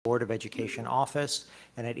Board of Education office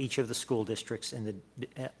and at each of the school districts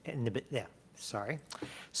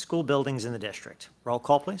school buildings in the district. Roll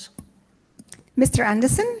call, please. Mr.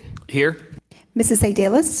 Anderson? Here. Mrs.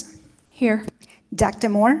 Adelis? Here. Dr.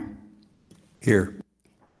 Moore? Here.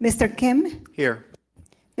 Mr. Kim? Here.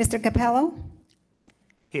 Mr. Capello?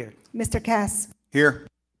 Here. Mr. Cass? Here.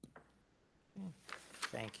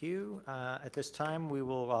 Thank you. At this time, we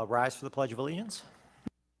will rise for the Pledge of Allegiance.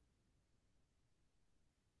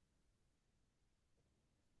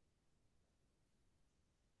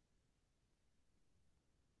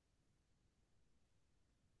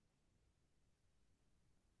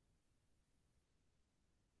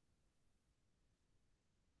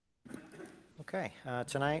 Okay,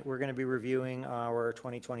 tonight we're going to be reviewing our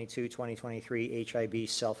 2022-2023 HIB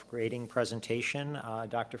self-grading presentation.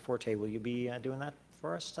 Dr. Forte, will you be doing that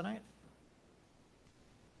for us tonight?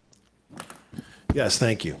 Yes,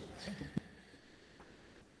 thank you.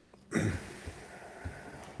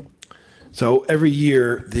 So every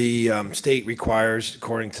year, the state requires,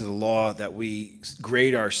 according to the law, that we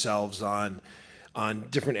grade ourselves on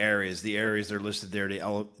different areas. The areas that are listed there,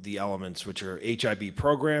 the elements, which are HIB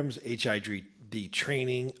programs, HIB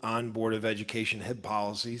training, on Board of Education HIB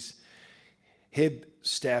policies, HIB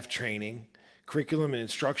staff training, curriculum and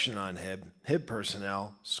instruction on HIB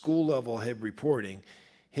personnel, school level HIB reporting,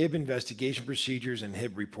 HIB investigation procedures, and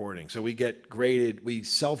HIB reporting. So we get graded, we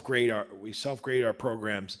self-grade our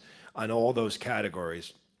programs on all those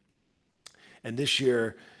categories. And this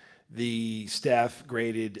year, the staff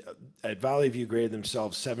graded, at Valley View, graded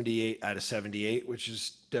themselves 78 out of 78, which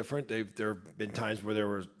is different. There have been times where they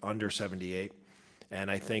were under 78. And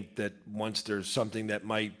I think that once there's something that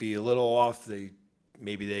might be a little off,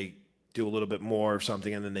 maybe they do a little bit more or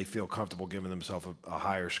something, and then they feel comfortable giving themselves a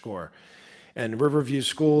higher score. And Riverview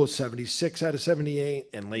School is 76 out of 78,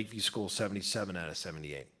 and Lakeview School 77 out of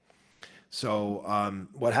 78. So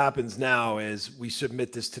what happens now is we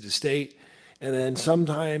submit this to the state, and then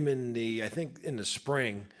sometime I think in the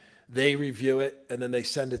spring, they review it, and then they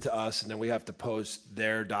send it to us, and then we have to post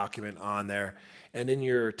their document on there. And in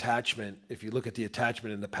your attachment, if you look at the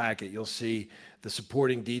attachment in the packet, you'll see the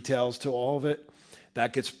supporting details to all of it.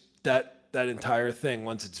 That gets that entire thing,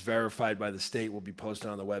 once it's verified by the state, will be posted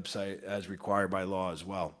on the website as required by law as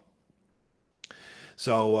well.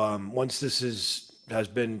 So once this has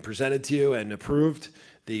been presented to you and approved,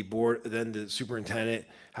 the board, then the superintendent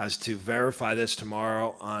has to verify this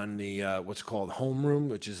tomorrow on the what's called Homeroom,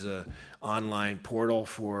 which is an online portal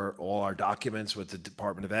for all our documents with the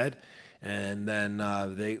Department of Ed. And then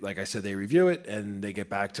they, like I said, they review it and they get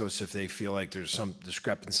back to us if they feel like there's some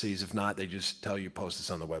discrepancies. If not, they just tell you post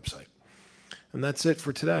this on the website. And that's it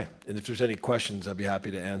for today. And if there's any questions, I'd be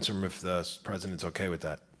happy to answer them if the president's okay with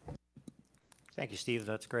that. Thank you, Steve.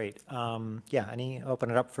 That's great. Yeah,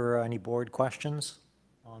 open it up for any board questions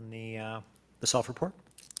on the self-report?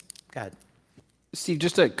 Go ahead. Steve,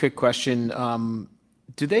 just a quick question.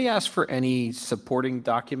 Do they ask for any supporting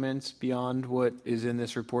documents beyond what is in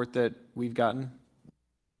this report that we've gotten?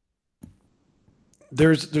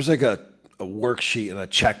 There's like a worksheet and a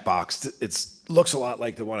checkbox. It looks a lot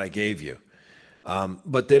like the one I gave you,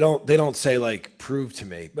 but they don't say like prove to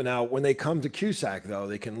me. But now when they come to CUSAC though,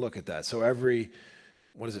 they can look at that. So every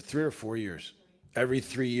 3 or 4 years? Every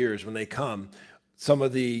 3 years when they come, some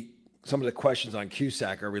of the questions on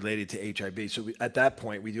CUSAC are related to HIB. So at that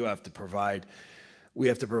point we do have to provide. We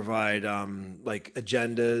have to provide like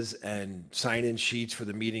agendas and sign-in sheets for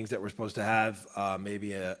the meetings that we're supposed to have,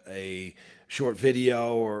 maybe a short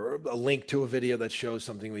video or a link to a video that shows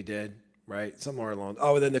something we did, right? Somewhere along.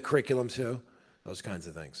 Oh, and then the curriculum too, those kinds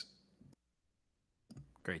of things.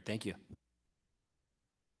 Great, thank you.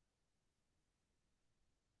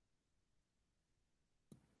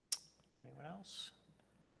 Anyone else?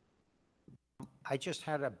 I just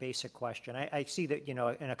had a basic question. I see that, in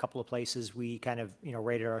a couple of places we kind of,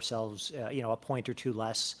 rated ourselves, a point or two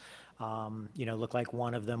less. Looked like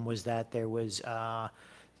one of them was that there was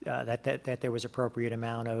that there was appropriate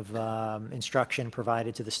amount of instruction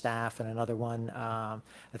provided to the staff, and another one, I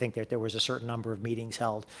think that there was a certain number of meetings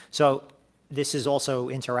held. So this is also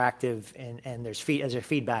interactive, and there's a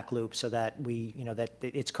feedback loop, so that that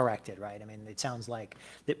it's corrected, right? I mean, it sounds like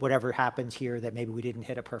that whatever happens here, that maybe we didn't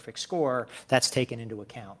hit a perfect score, that's taken into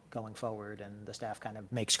account going forward, and the staff kind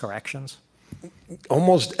of makes corrections.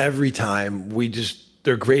 Almost every time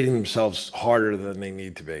they're grading themselves harder than they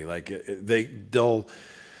need to be. Like they'll.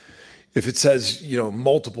 If it says,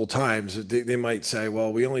 multiple times, they might say,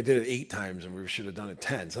 well, we only did it 8 times and we should have done it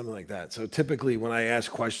 10, something like that. So typically when I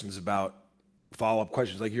ask questions about follow-up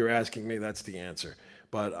questions like you're asking me, that's the answer.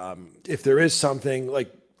 But if there is something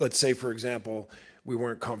like, let's say, for example, we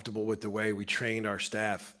weren't comfortable with the way we trained our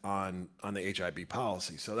staff on the HIB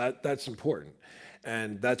policy. So that's important.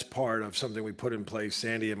 And that's part of something we put in place,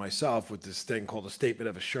 Sandy and myself, with this thing called a statement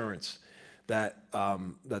of assurance that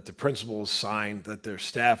the principals signed that their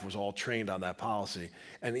staff was all trained on that policy,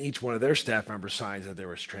 and each one of their staff members signs that they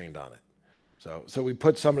were trained on it. So we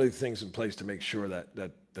put some of the things in place to make sure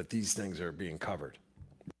that these things are being covered.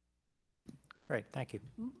 Great, thank you.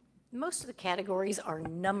 Most of the categories are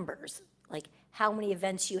numbers, like how many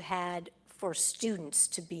events you had for students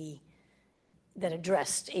that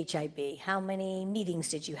addressed HIB, how many meetings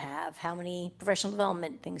did you have, how many professional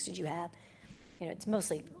development things did you have? It's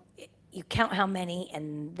mostly, you count how many,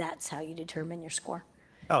 and that's how you determine your score.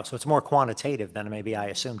 Oh, so it's more quantitative than maybe I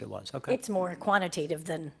assumed it was. Okay. It's more quantitative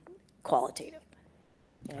than qualitative.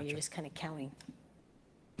 You're just kind of counting.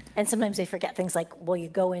 And sometimes they forget things like, well, you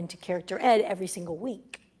go into character ed every single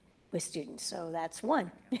week with students, so that's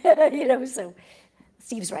one. So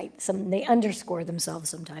Steve's right. They underscore themselves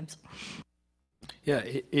sometimes. Yeah,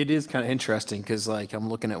 it is kind of interesting because like I'm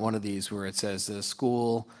looking at one of these where it says the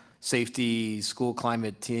school safety, school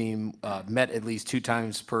climate team met at least 2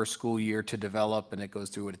 times per school year to develop, and it goes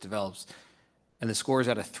through what it develops. And the score is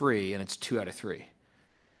out of 3, and it's 2 out of 3.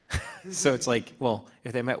 So it's like, well,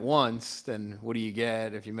 if they met once, then what do you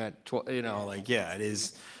get? If you met, yeah, it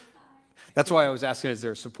is. That's why I was asking, is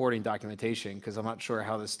there supporting documentation? Because I'm not sure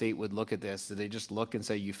how the state would look at this. Do they just look and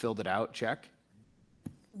say, you filled it out, check?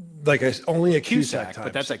 Like only a CUSAC times.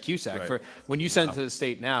 But that's at CUSAC. Right. For when you send it to the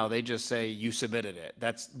state now, they just say you submitted it.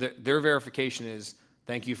 That's their verification is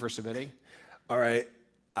thank you for submitting. All right.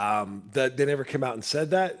 That they never came out and said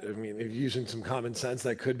that. I mean, if you're using some common sense,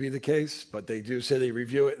 that could be the case, but they do say they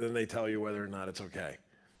review it and then they tell you whether or not it's okay.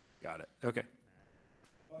 Got it. Okay.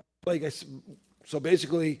 So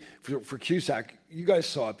basically for CUSAC, you guys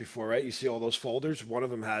saw it before, right? You see all those folders. One of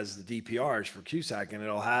them has the DPRs for CUSAC, and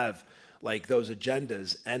it'll have like those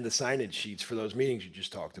agendas and the signage sheets for those meetings you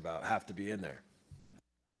just talked about have to be in there.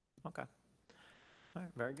 Okay. All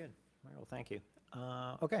right, very good. All right, well, thank you.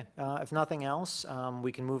 Okay, if nothing else,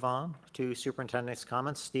 we can move on to superintendent's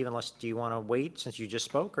comments. Steve, do you want to wait since you just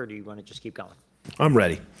spoke, or do you want to just keep going? I'm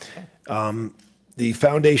ready. The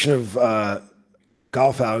foundation of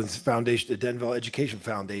Golf Foundation, the Denville Education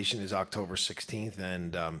Foundation, is October 16th,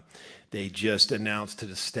 and they just announced to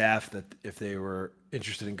the staff that if they were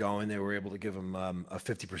interested in going, they were able to give them a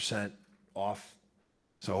 50% off.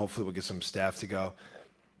 So hopefully we'll get some staff to go.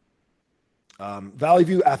 Valley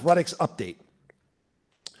View Athletics update.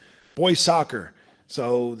 Boys soccer.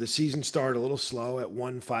 So the season started a little slow at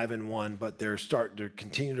 5-1, but they're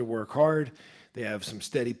continuing to work hard. They have some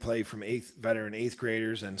steady play from veteran eighth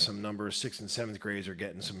graders, and some number of 6th and 7th graders are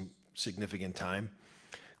getting some significant time.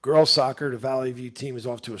 Girls soccer, the Valley View team is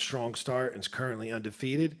off to a strong start and is currently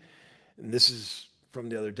undefeated. And this is from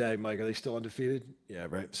the other day. Mike, are they still undefeated? Yeah,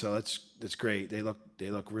 right. So that's great. They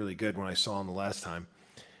look really good when I saw them the last time.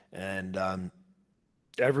 And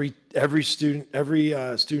every student athlete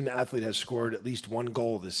has scored at least 1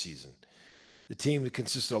 goal this season. The team that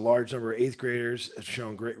consists of a large number of 8th graders has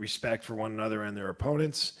shown great respect for one another and their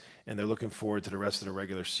opponents, and they're looking forward to the rest of the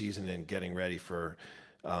regular season and getting ready for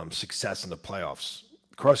success in the playoffs.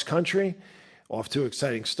 Cross country, off to an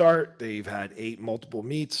exciting start. They've had 8 multiple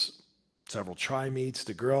meets, several tri-meets.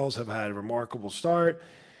 The girls have had a remarkable start,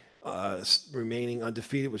 remaining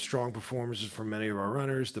undefeated with strong performances from many of our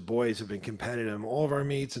runners. The boys have been competitive in all of our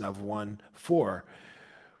meets and have won 4.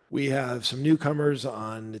 We have some newcomers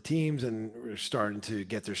on the teams, and we're starting to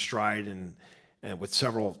get their stride, and with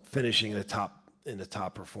several finishing in the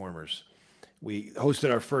top performers. We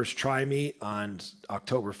hosted our first tri-meet on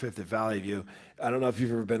October 5th at Valley View. I don't know if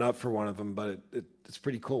you've ever been up for one of them, but it's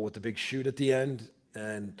pretty cool with the big chute at the end,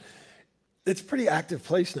 and it's a pretty active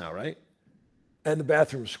place now, right? And the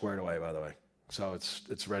bathroom's squared away, by the way, so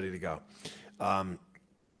it's ready to go.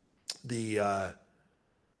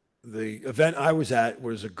 The event I was at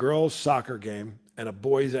was a girls' soccer game and a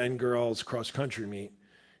boys and girls cross-country meet,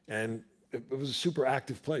 and it was a super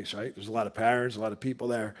active place, right? There's a lot of parents, a lot of people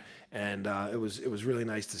there, and it was really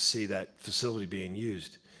nice to see that facility being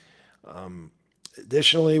used.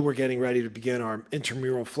 Additionally, we're getting ready to begin our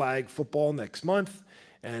intramural flag football next month,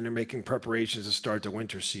 and they're making preparations to start the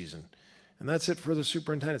winter season. And that's it for the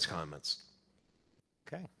superintendent's comments.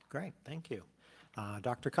 Okay, great, thank you.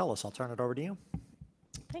 Dr. Cullis, I'll turn it over to you.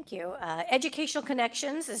 Thank you. Educational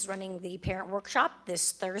Connections is running the parent workshop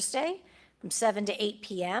this Thursday from 7 to 8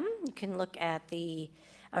 p.m. You can look at the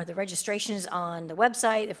registrations on the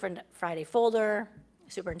website, the Friday folder,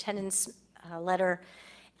 superintendent's letter.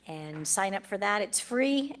 And sign up for that. It's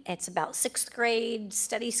free. It's about sixth grade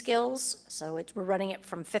study skills. So we're running it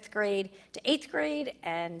from fifth grade to eighth grade,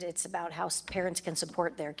 and it's about how parents can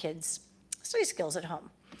support their kids' study skills at home.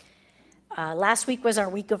 Last week was our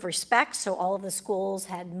week of respect, so all of the schools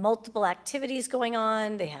had multiple activities going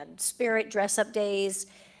on. They had spirit dress-up days,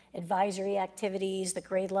 advisory activities. The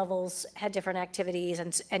grade levels had different activities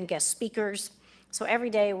and guest speakers. So every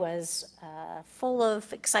day was full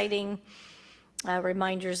of exciting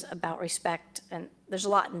reminders about respect, and there's a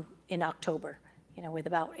lot in October, with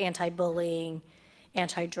about anti-bullying,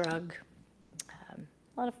 anti-drug,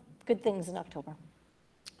 a lot of good things in October.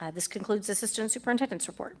 This concludes the Assistant Superintendent's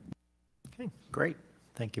report. Okay, great.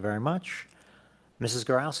 Thank you very much. Mrs.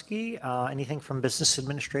 Gorowski, anything from Business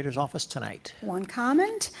Administrator's Office tonight? One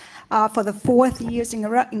comment. For the fourth years in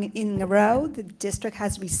a row, the district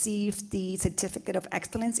has received the Certificate of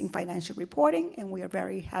Excellence in Financial Reporting, and we are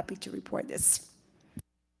very happy to report this.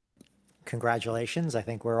 Congratulations. I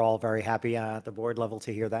think we're all very happy at the board level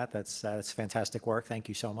to hear that. That's fantastic work. Thank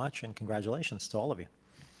you so much, and congratulations to all of you.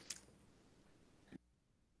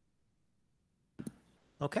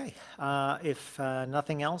 Okay, if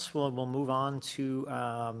nothing else, we'll move on to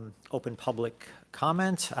open public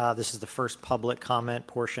comment. This is the first public comment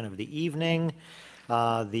portion of the evening.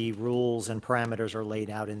 The rules and parameters are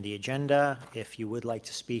laid out in the agenda. If you would like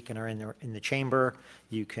to speak and are in the chamber,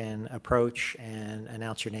 you can approach and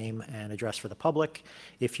announce your name and address for the public.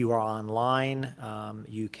 If you are online,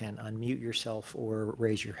 you can unmute yourself or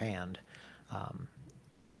raise your hand.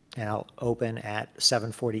 And I'll open at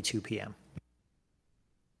 7:42 p.m.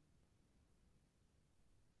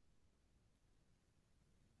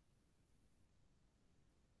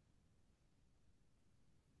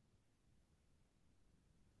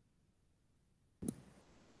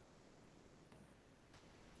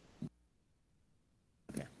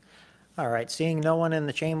 All right, seeing no one in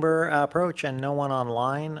the chamber approach and no one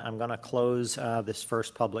online, I'm going to close this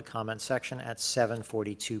first public comment section at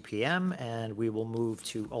 7:42 p.m. and we will move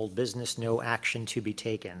to old business, no action to be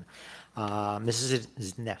taken.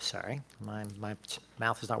 Sorry, my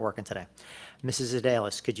mouth is not working today. Mrs.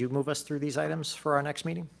 Adelis, could you move us through these items for our next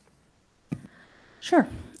meeting? Sure.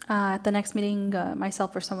 At the next meeting,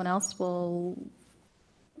 myself or someone else will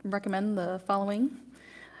recommend the following.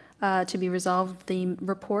 To be resolved, the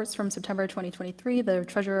reports from September 2023, the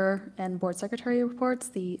treasurer and board secretary reports,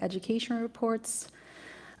 the education reports,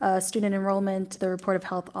 student enrollment, the report of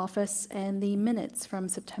health office, and the minutes from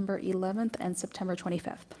September 11th and September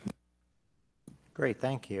 25th. Great,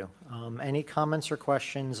 thank you. Any comments or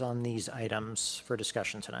questions on these items for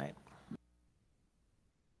discussion tonight?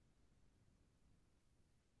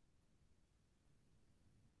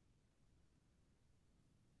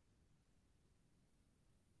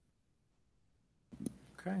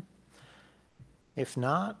 Okay. If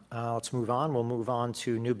not, let's move on. We'll move on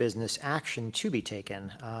to new business action to be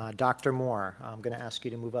taken. Dr. Moore, I'm going to ask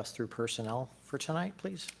you to move us through personnel for tonight,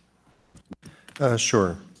 please.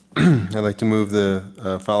 Sure. I'd like to move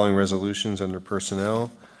the following resolutions under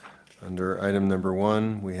personnel. Under item number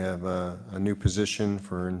 1, we have a new position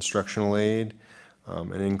for instructional aid,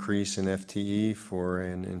 an increase in FTE for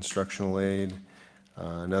an instructional aid,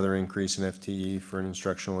 another increase in FTE for an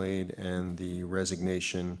instructional aid, and the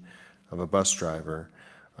resignation of a bus driver.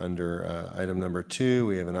 Under item number 2,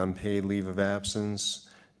 we have an unpaid leave of absence.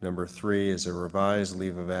 Number 3 is a revised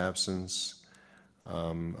leave of absence,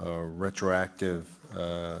 a retroactive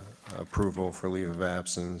approval for leave of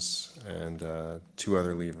absence, and 2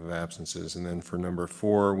 other leave of absences. And then for number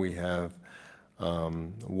 4, we have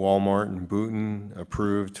Walmart and Booton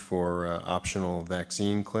approved for optional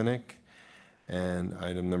vaccine clinic. And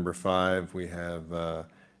item number 5, we have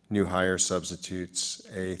new hire substitutes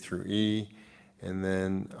A through E. And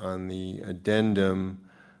then on the addendum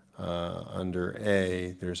under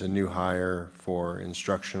A, there's a new hire for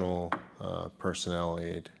instructional personal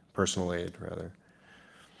aid rather.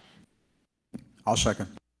 I'll second.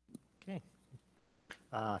 Okay.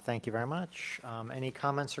 Thank you very much. Any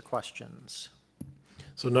comments or questions?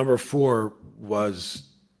 So number 4 was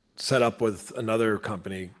set up with another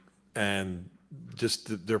company, and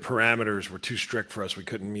just their parameters were too strict for us. We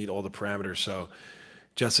couldn't meet all the parameters. So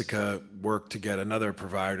Jessica worked to get another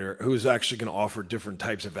provider who's actually going to offer different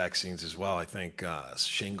types of vaccines as well. I think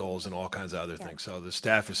shingles and all kinds of other things. So the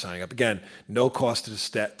staff is signing up. Again, no cost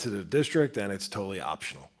to the district, and it's totally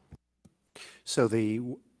optional. So the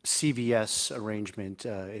CVS arrangement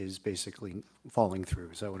is basically falling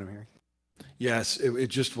through. Is that what I'm hearing? Yes, it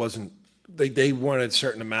just wasn't. They wanted a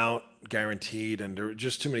certain amount guaranteed, and there were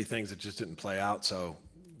just too many things that just didn't play out. So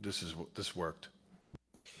this worked.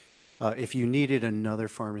 If you needed another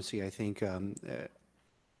pharmacy, I think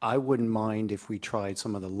I wouldn't mind if we tried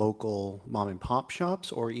some of the local mom and pop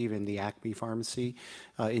shops or even the Acme Pharmacy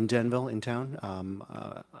in Denville, in town.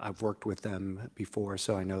 I've worked with them before,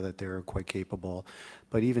 so I know that they're quite capable.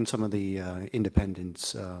 But even some of the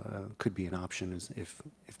independents could be an option if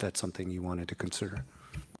that's something you wanted to consider.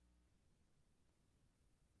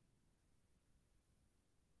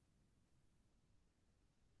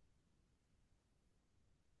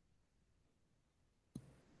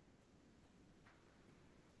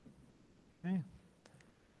 Okay.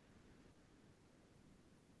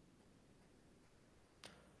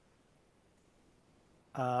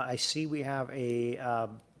 I see we have a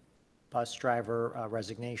bus driver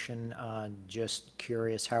resignation. Just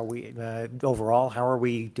curious how we, overall, how are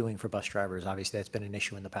we doing for bus drivers? Obviously, that's been an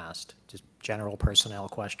issue in the past. Just general personnel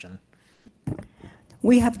question.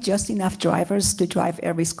 We have just enough drivers to drive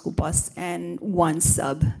every school bus and one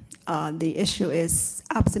sub. The issue is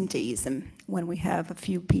absenteeism. When we have a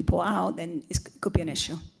few people out, then it could be an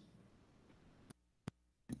issue.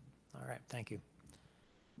 All right, thank you.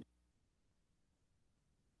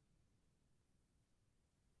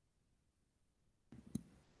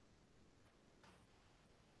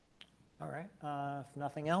 All right, if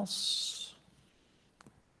nothing else,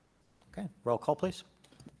 okay, roll call, please.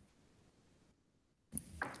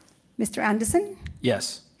 Mr. Anderson,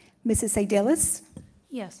 Yes. Mrs. Adelis,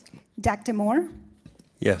 Yes. Dr. Moore,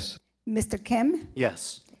 Yes. Mr. Kim,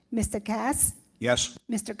 Yes. Mr. Cass, Yes.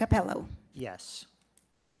 Mr. Capello. Yes.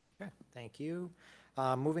 Okay, thank you.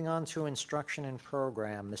 Moving on to instruction and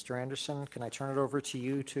program. Mr. Anderson, can I turn it over to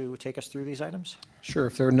you to take us through these items? Sure.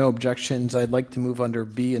 If there are no objections, I'd like to move under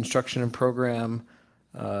B, instruction and program,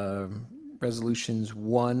 resolutions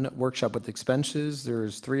 1, workshop with expenses.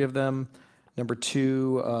 There's 3 of them. Number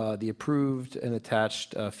 2, the approved and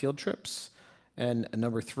attached field trips. And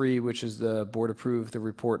number 3, which is the board approved the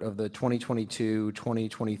report of the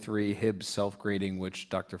 2022-2023 Hibbs self-grading, which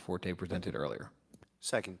Dr. Forte presented earlier.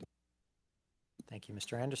 Second. Thank you,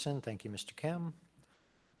 Mr. Anderson. Thank you, Mr. Kim.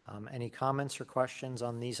 Any comments or questions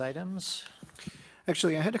on these items?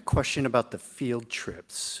 Actually, I had a question about the field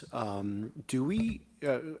trips. Do we,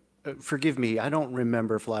 forgive me, I don't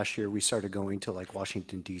remember if last year we started going to like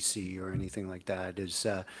Washington DC or anything like that.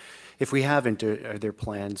 If we haven't, are there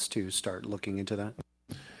plans to start looking into that?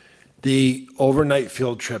 The overnight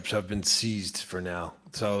field trips have been seized for now.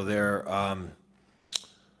 So they're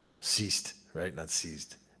ceased, right? Not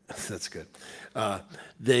seized. That's good.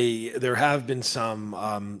 There have been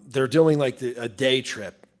some, they're doing like a day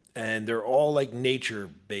trip, and they're all like nature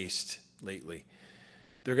based lately.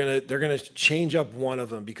 They're gonna change up one of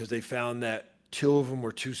them because they found that 2 of them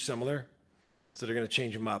were too similar. So they're gonna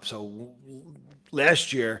change them up. So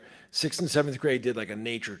last year, 6th and 7th grade did like a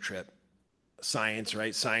nature trip. Science,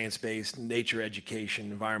 right? Science-based, nature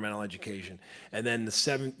education, environmental education. And then the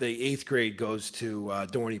 8th grade goes to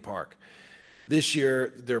Dorney Park. This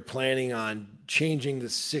year, they're planning on changing the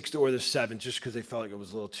 6th or the 7th just because they felt like it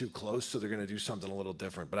was a little too close, so they're going to do something a little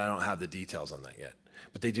different, but I don't have the details on that yet.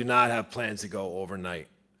 But they do not have plans to go overnight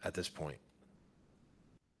at this point.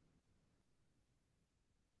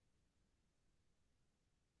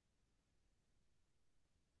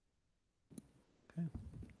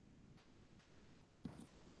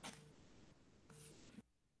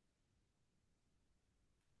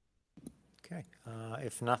 Okay,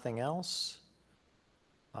 if nothing else,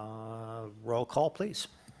 roll call, please.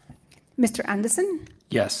 Mr. Anderson,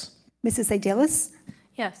 Yes. Mrs. Adelis,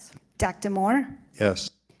 Yes. Dr. Moore, Yes.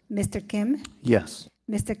 Mr. Kim, Yes.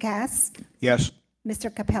 Mr. Cass, Yes.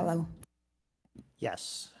 Mr. Capello.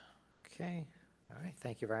 Yes. Okay, all right,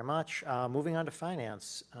 thank you very much. Moving on to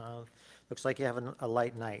finance. Looks like you have a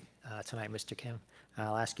light night tonight, Mr. Kim.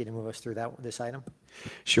 I'll ask you to move us through this item.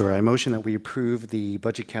 Sure. I motion that we approve the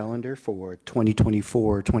budget calendar for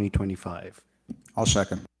 2024-2025. I'll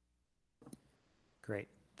second. Great,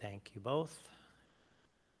 thank you both.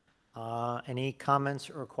 Any comments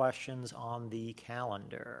or questions on the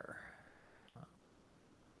calendar?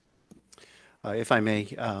 If I may,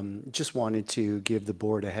 just wanted to give the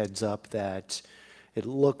board a heads up that it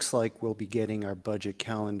looks like we'll be getting our budget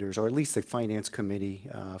calendars, or at least the finance committee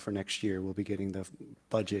for next year will be getting the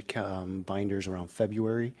budget binders around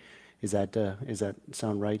February. Is that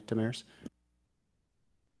sound right, Damaris?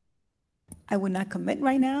 I would not commit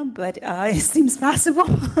right now, but it seems possible.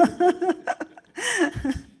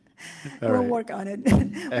 We'll right. work on it. We're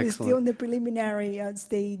still Excellent. in the preliminary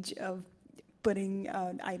stage of putting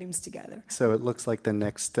items together. So it looks like the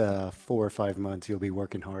next 4 or 5 months you'll be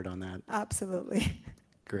working hard on that. Absolutely.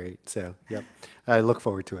 Great. So, yep. I look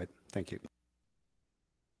forward to it. Thank you.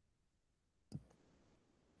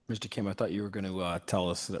 Mr. Kim, I thought you were going to tell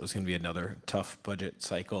us that it was going to be another tough budget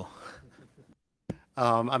cycle.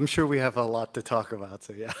 I'm sure we have a lot to talk about,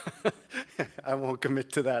 so yeah. I won't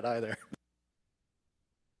commit to that either.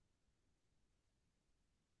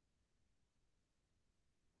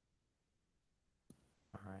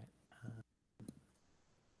 All right.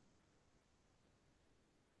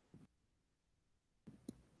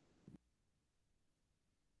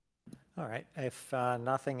 All right, if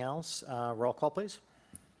nothing else, roll call, please.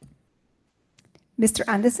 Mr.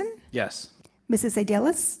 Anderson, Yes. Mrs.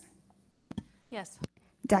 Adelis, Yes.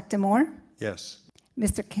 Dr. Moore, Yes.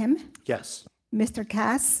 Mr. Kim, Yes. Mr.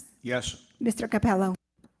 Cass, Yes. Mr. Capello.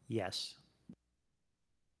 Yes.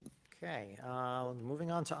 Okay,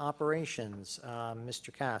 moving on to operations.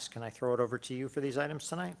 Mr. Cass, can I throw it over to you for these items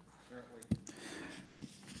tonight?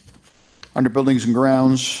 Under Buildings and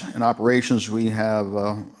Grounds and Operations, we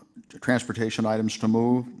have transportation items to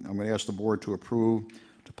move. I'm going to ask the board to approve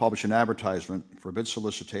to publish an advertisement for bid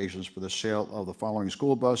solicitations for the sale of the following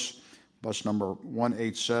school bus. Bus number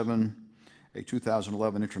 187, a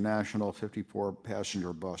 2011 International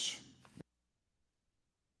 54-passenger bus.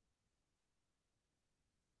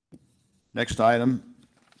 Next item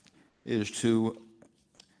is to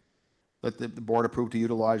let the board approve to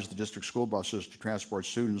utilize the district school buses to transport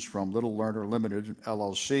students from Little Learner Limited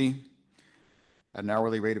LLC at an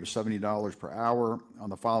hourly rate of $70 per hour on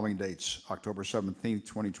the following dates: October 17th,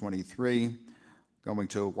 2023, going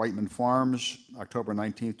to Whiteman Farms; October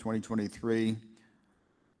 19th, 2023,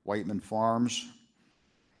 Whiteman Farms;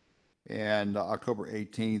 and October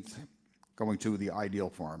 18th, going to the Ideal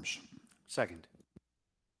Farms. Second.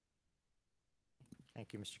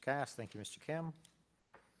 Thank you, Mr. Cass. Thank you, Mr. Kim.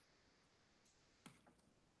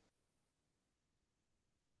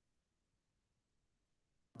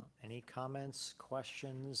 Any comments,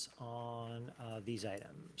 questions on these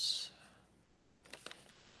items?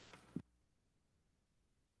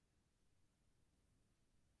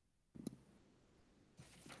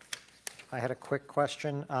 I had a quick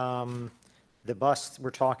question. The bus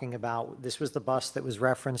we're talking about, this was the bus that was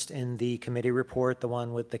referenced in the committee report, the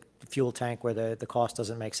one with the fuel tank where the cost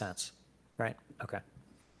doesn't make sense, right? Okay.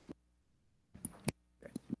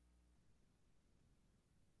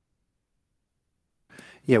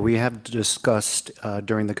 Yeah, we have discussed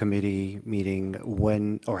during the committee meeting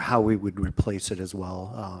when or how we would replace it as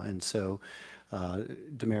well. And so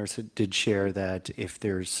Damaris did share that if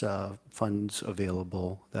there's funds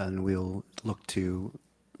available, then we'll look to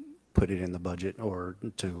put it in the budget or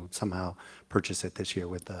to somehow purchase it this year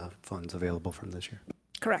with the funds available from this year.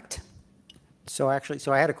 Correct. So actually,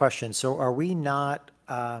 I had a question. So are we not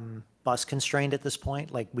bus constrained at this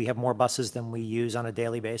point? Like we have more buses than we use on a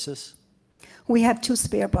daily basis? We have 2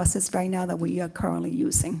 spare buses right now that we are currently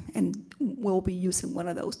using, and we'll be using one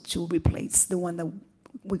of those to replace the one that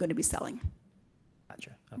we're going to be selling.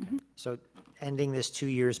 Gotcha. Okay. So ending this 2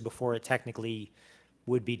 years before it technically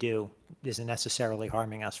would be due isn't necessarily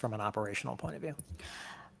harming us from an operational point of view.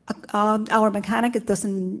 Our mechanic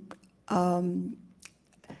doesn't,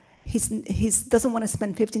 he doesn't want to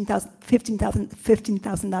spend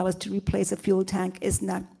 $15,000 to replace a fuel tank. Is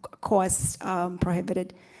not cost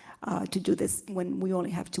prohibited to do this when we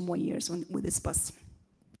only have 2 more years with this bus.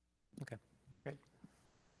 Okay, great.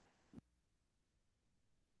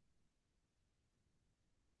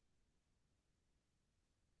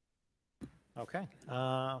 Okay,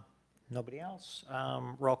 nobody else?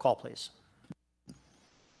 Roll call, please.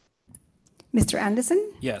 Mr.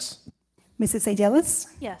 Anderson, Yes. Mrs. Adelis,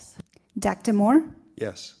 Yes. Dr. Moore,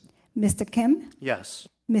 Yes. Mr. Kim, Yes.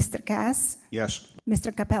 Mr. Cass, Yes.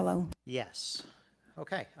 Mr. Capello. Yes.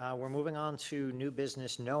 Okay, we're moving on to new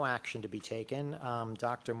business, no action to be taken.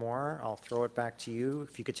 Dr. Moore, I'll throw it back to you.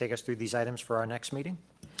 If you could take us through these items for our next meeting?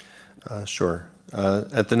 Sure.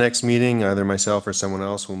 At the next meeting, either myself or someone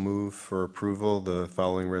else will move for approval the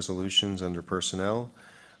following resolutions under personnel.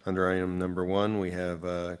 Under item number 1, we have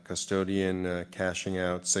custodian cashing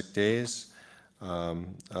out sick days,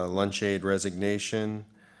 lunch aid resignation,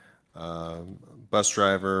 bus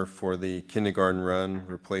driver for the kindergarten run,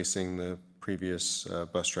 replacing the previous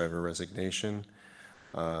bus driver resignation,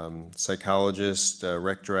 psychologist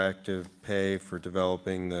retroactive pay for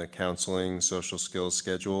developing the counseling social skills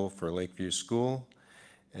schedule for Lakeview School,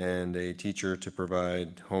 and a teacher to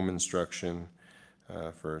provide home instruction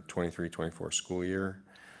for 23-24 school year.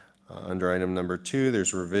 Under item number 2,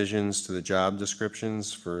 there's revisions to the job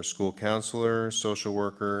descriptions for school counselor, social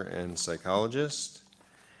worker, and psychologist.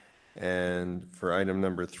 And for item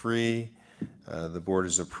number 3, the board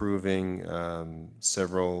is approving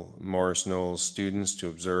several Morris Knowles students to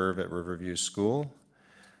observe at Riverview School.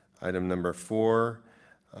 Item number 4,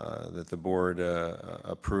 that the board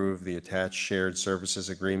approve the attached shared services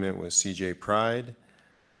agreement with CJ Pride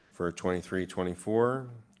for 23-24.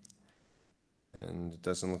 And it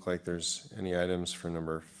doesn't look like there's any items for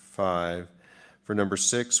number 5. For number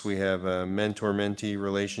 6, we have mentor-mentee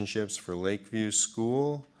relationships for Lakeview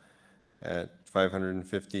School at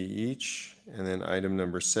 $550 each. And then item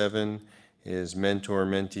number 7 is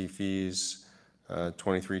mentor-mentee fees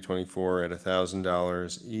 23-24 at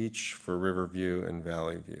 $1,000 each for Riverview and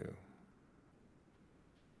Valley View.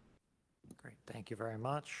 Great, thank you very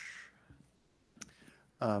much.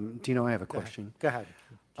 Dino, I have a question. Go ahead.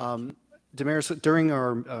 Damaris, during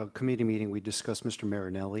our committee meeting, we discussed Mr.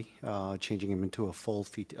 Marinelli, changing him into a full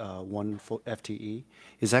one full FTE.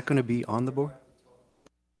 Is that going to be on the board?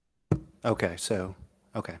 Okay, so,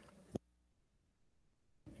 okay.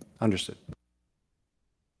 Understood.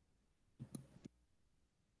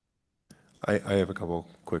 I have a couple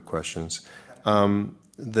quick questions. And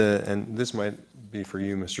this might be for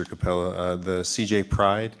you, Mr. Capella, the CJ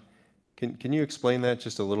Pride. Can you explain that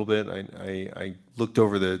just a little bit? I looked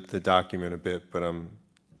over the document a bit, but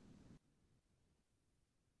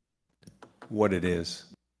what it is.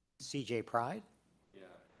 CJ Pride?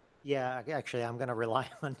 Yeah, actually, I'm going to rely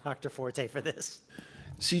on Dr. Forte for this.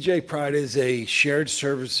 CJ Pride is a shared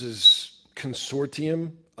services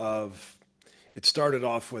consortium of, it started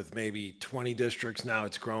off with maybe 20 districts. Now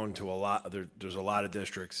it's grown to a lot. There's a lot of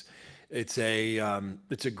districts. It's a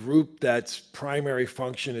group that's primary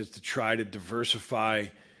function is to try to diversify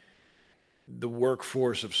the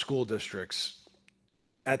workforce of school districts,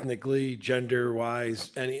 ethnically,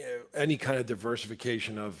 gender-wise, any kind of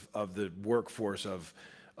diversification of the workforce of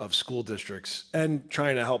school districts, and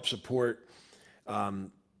trying to help support,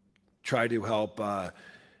 try to help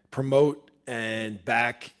promote and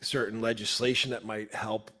back certain legislation that might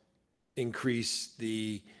help increase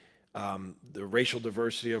the racial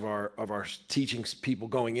diversity of our teaching people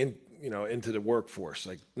going in, into the workforce,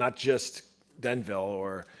 like not just Denville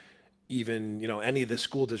or even, any of the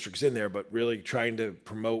school districts in there, but really trying to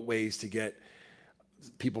promote ways to get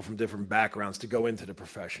people from different backgrounds to go into the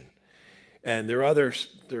profession. And their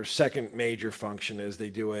second major function is they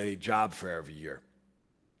do a job fair every year.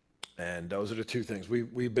 And those are the two things.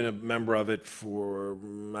 We've been a member of it for,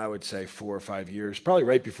 I would say, 4 or 5 years, probably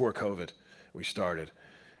right before COVID we started.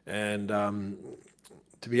 And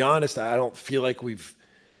to be honest, I don't feel like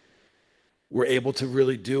we're able to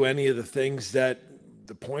really do any of the things that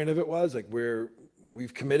the point of it was. Like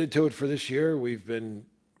we've committed to it for this year.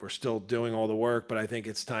 We're still doing all the work, but I think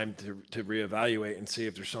it's time to reevaluate and see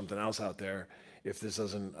if there's something else out there. If this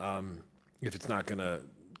doesn't, if it's not going to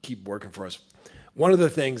keep working for us. One of the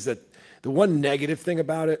things the one negative thing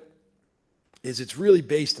about it is it's really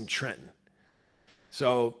based in Trenton.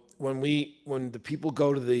 So when the people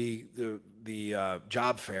go to the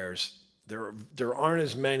job fairs, there aren't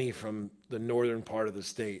as many from the northern part of the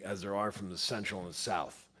state as there are from the central and the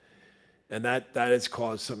south, and that has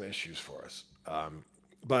caused some issues for us.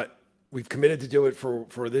 But we've committed to do it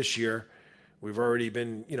for this year. We've already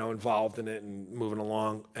been involved in it and moving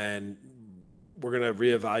along, and we're going to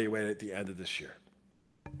reevaluate it at the end of this year.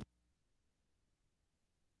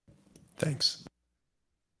 Thanks.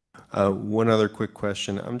 One other quick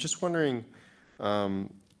question. I'm just wondering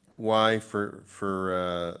why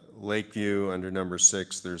for Lakeview under number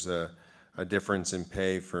 6, there's a difference in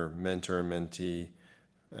pay for mentor and mentee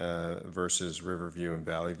versus Riverview and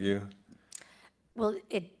Valley View. Well,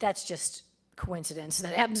 that's just coincidence.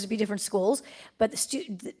 That happens to be different schools. But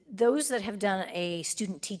those that have done a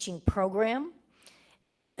student teaching program,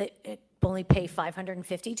 it only pay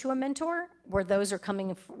 $550 to a mentor, where those are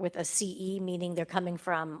coming with a CE, meaning they're coming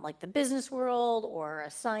from like the business world or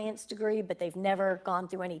a science degree, but they've never gone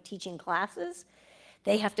through any teaching classes.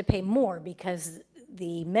 They have to pay more because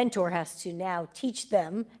the mentor has to now teach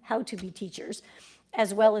them how to be teachers,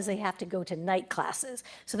 as well as they have to go to night classes.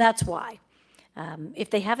 So that's why.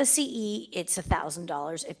 If they have a CE, it's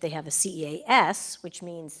 $1,000. If they have a CEAS, which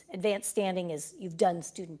means advanced standing is you've done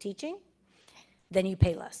student teaching, then you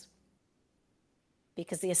pay less.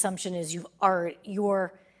 Because the assumption is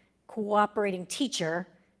your cooperating teacher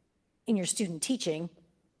in your student teaching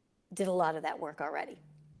did a lot of that work already.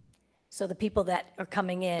 So the people that are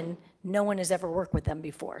coming in, no one has ever worked with them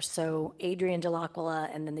before. So Adrian Delacqua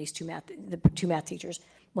and then the two math teachers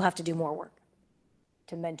will have to do more work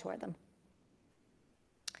to mentor them.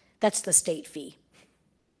 That's the state fee.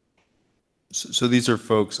 So these are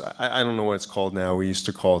folks, I don't know what it's called now. We used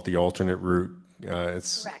to call it the alternate route.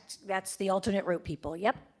 Correct. That's the alternate route people.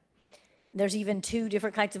 Yep. There's even 2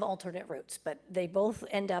 different kinds of alternate routes, but they both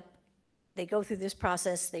end up, they go through this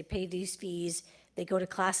process, they pay these fees, they go to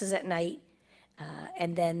classes at night,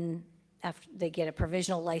 And then after they get a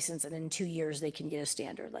provisional license, and in 2 years, they can get a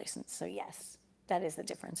standard license. So yes, that is the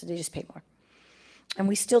difference. They just pay more. And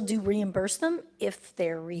we still do reimburse them if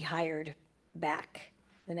they're rehired back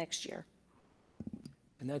the next year.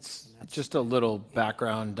 And that's just a little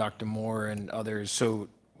background, Dr. Moore and others. So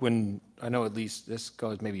when, I know at least this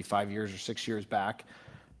goes maybe 5 years or 6 years back,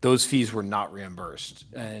 those fees were not reimbursed.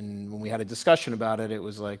 And when we had a discussion about it, it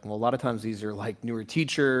was like, well, a lot of times these are like newer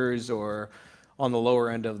teachers or on the lower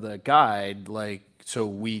end of the guide, like, so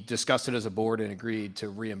we discussed it as a board and agreed to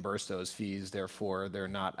reimburse those fees. Therefore, they're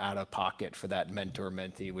not out of pocket for that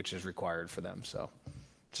mentor-mentee, which is required for them. So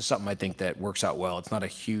it's just something I think that works out well. It's not a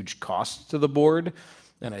huge cost to the board,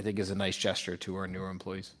 and I think is a nice gesture to our newer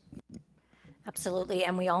employees. Absolutely.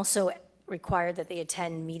 And we also require that they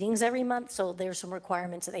attend meetings every month. So there's some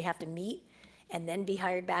requirements that they have to meet and then be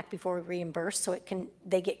hired back before we reimburse. So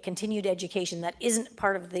they get continued education that isn't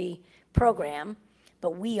part of the program,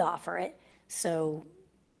 but we offer it. So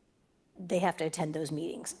they have to attend those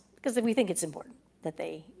meetings because we think it's important that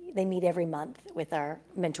they meet every month with our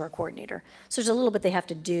mentor coordinator. So there's a little bit they have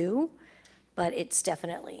to do, but it's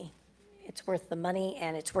definitely, it's worth the money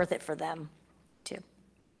and it's worth it for them too.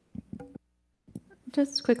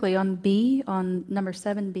 Just quickly on B, on number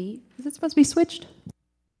 7B, is it supposed to be switched?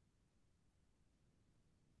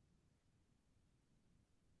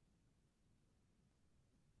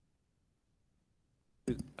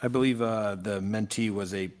 I believe the mentee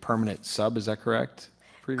was a permanent sub, is that correct?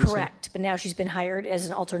 Previously? Correct, but now she's been hired as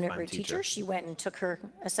an alternate route teacher. She went and took her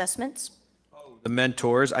assessments. The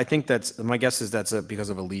mentors, I think that's, my guess is that's because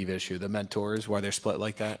of a leave issue, the mentors, why they're split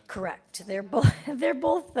like that? Correct. They're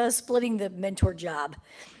both splitting the mentor job.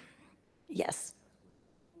 Yes,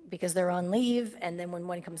 because they're on leave, and then when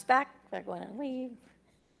one comes back, they're going on leave.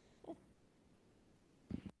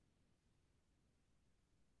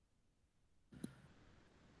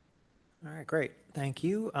 All right, great. Thank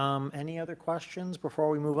you. Any other questions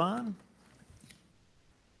before we move on?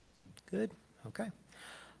 Good. Okay.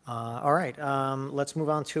 All right. Let's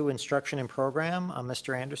move on to instruction and program.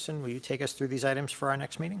 Mr. Anderson, will you take us through these items for our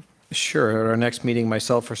next meeting? Sure. At our next meeting,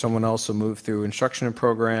 myself or someone else will move through instruction and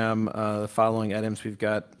program. The following items we've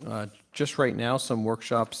got just right now, some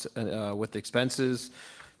workshops with expenses.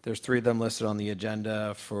 There's 3 of them listed on the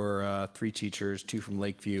agenda for 3 teachers, 2 from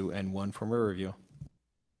Lakeview and 1 from Riverview.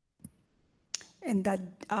 And that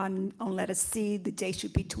on letter C, the date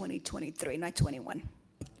should be 2023, not 21.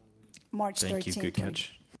 March 13th. Thank you. Good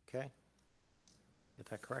catch. Okay. Get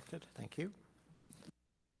that corrected. Thank you.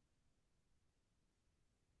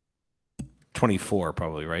 24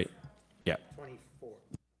 probably, right? Yeah. 24.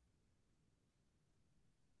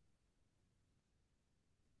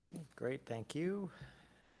 Great, thank you.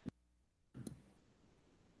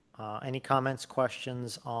 Any comments,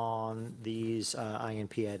 questions on these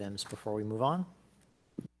INP items before we move on?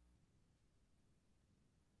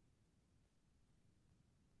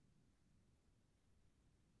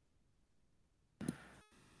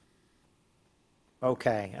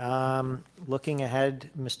 Okay, looking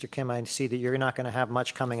ahead, Mr. Kim, I see that you're not going to have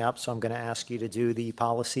much coming up, so I'm going to ask you to do the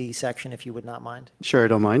policy section if you would not mind. Sure, I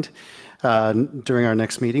don't mind. During our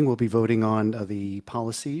next meeting, we'll be voting on the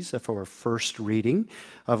policies for first reading,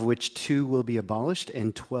 of which 2 will be abolished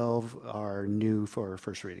and 12 are new for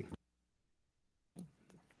first reading.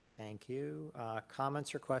 Thank you.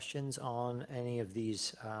 Comments or questions on any of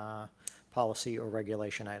these policy or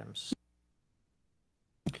regulation items?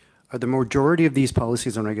 Are the majority of these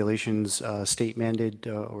policies and regulations state mandated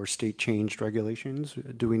or state changed regulations?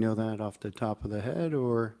 Do we know that off the top of the head,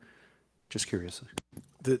 or just curious?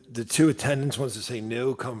 The 2 attendance ones that say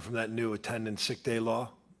new come from that new attendance sick day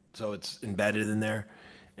law, so it's embedded in there.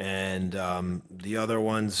 And the other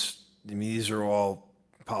ones, I mean, these are all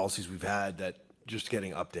policies we've had that just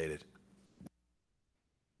getting updated.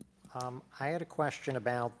 I had a question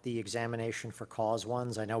about the examination for cause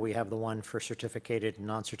ones. I know we have the one for certificated and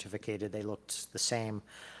non-certificated. They looked the same.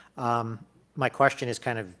 My question is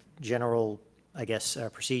kind of general, I guess,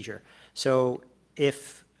 procedure. So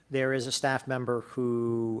if there is a staff member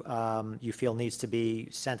who you feel needs to be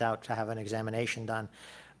sent out to have an examination done,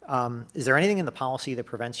 is there anything in the policy that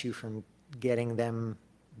prevents you from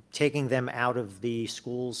taking them out of the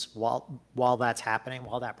schools while that's happening,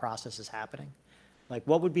 while that process is happening? Like,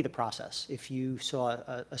 what would be the process if you saw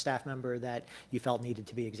a staff member that you felt needed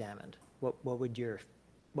to be examined? What would your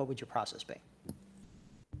process be?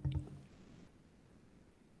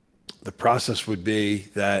 The process would be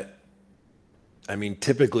that, I mean,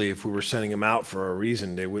 typically, if we were sending them out for a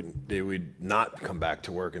reason, they would not come back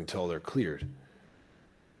to work until they're cleared.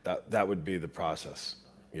 That would be the process.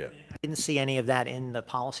 Yeah. I didn't see any of that in the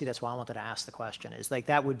policy. That's why I wanted to ask the question. Is like,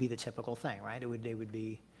 that would be the typical thing, right? They would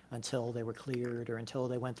be until they were cleared or until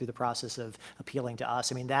they went through the process of appealing to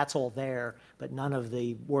us. I mean, that's all there, but none of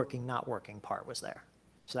the working, not working part was there.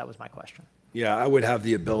 So that was my question. Yeah, I would have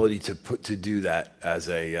the ability to do that as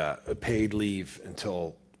a paid leave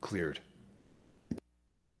until cleared.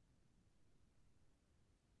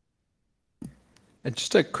 And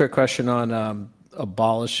just a quick question on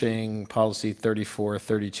abolishing policy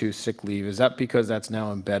 3432 sick leave. Is that because that's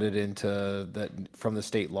now embedded into that from the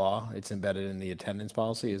state law? It's embedded in the attendance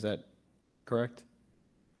policy. Is that correct?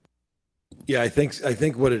 Yeah, I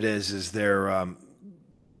think what it is they're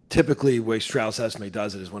typically the way Strauss Esme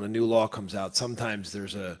does it is when a new law comes out, sometimes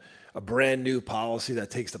there's a brand new policy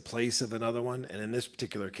that takes the place of another one. And in this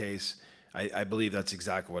particular case, I believe that's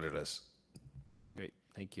exactly what it is. Great,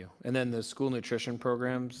 thank you. And then the school nutrition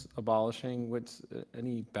programs abolishing, what's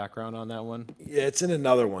any background on that one? Yeah, it's in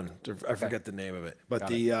another one. I forget the name of it. But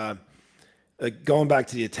going back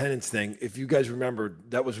to the attendance thing, if you guys remember,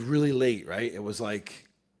 that was really late, right? It was like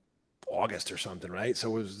August or something, right? So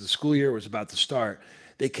it was, the school year was about to start.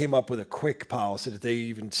 They came up with a quick policy that they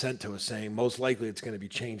even sent to us saying, most likely it's going to be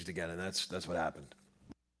changed again. And that's what happened.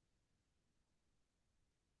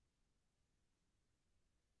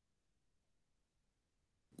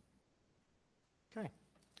 Okay.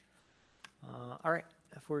 All right.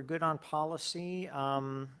 If we're good on policy,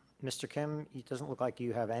 Mr. Kim, it doesn't look like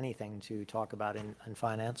you have anything to talk about in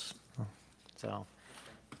finance. So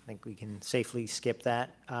I think we can safely skip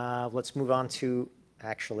that. Let's move on to,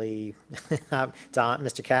 actually, Don,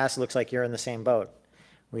 Mr. Cass, looks like you're in the same boat.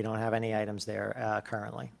 We don't have any items there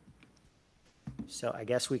currently. So I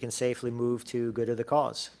guess we can safely move to good of the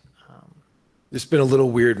cause. It's been a little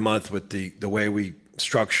weird month with the way we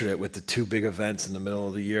structured it with the two big events in the middle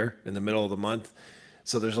of the year, in the middle of the month.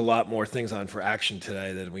 So there's a lot more things on for action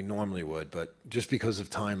today than we normally would, but just because of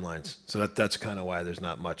timelines. So that's kind of why there's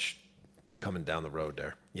not much coming down the road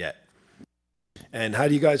there yet. And how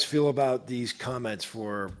do you guys feel about these comments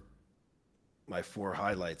for my 4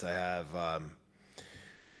 highlights? I have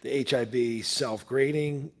the HIB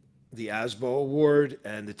self-grading, the ASBO award,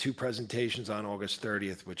 and the 2 presentations on August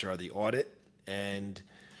 30th, which are the audit and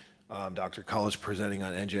Dr. Cullis presenting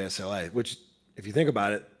on NJSLA, which, if you think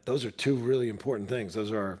about it, those are 2 really important things.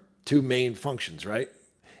 Those are 2 main functions, right?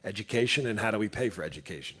 Education and how do we pay for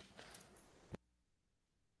education.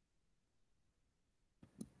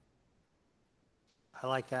 I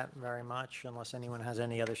like that very much. Unless anyone has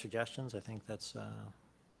any other suggestions, I think that's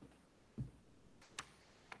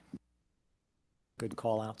good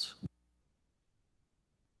call outs.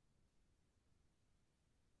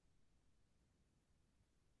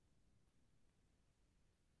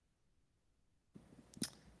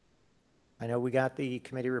 I know we got the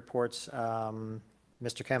committee reports.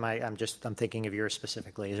 Mr. Kim, I'm thinking of yours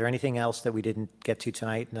specifically. Is there anything else that we didn't get to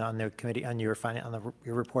tonight on the committee, on your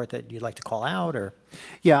report that you'd like to call out, or?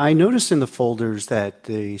 Yeah, I noticed in the folders that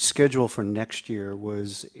the schedule for next year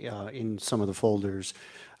was in some of the folders.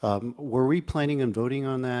 Were we planning on voting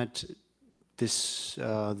on that this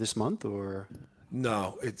month, or?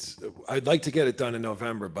 No, I'd like to get it done in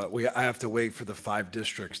November, but I have to wait for the 5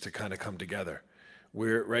 districts to kind of come together.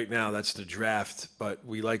 Right now, that's the draft, but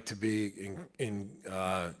we like to be in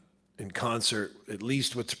concert, at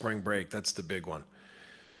least with spring break. That's the big one.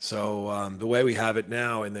 So the way we have it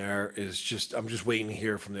now in there is I'm just waiting to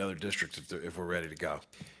hear from the other districts if we're ready to go.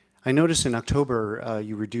 I noticed in October,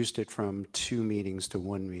 you reduced it from 2 meetings to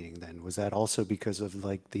 1 meeting then. Was that also because of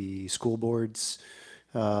like the school board's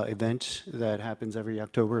event that happens every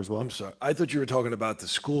October as well? I'm sorry. I thought you were talking about the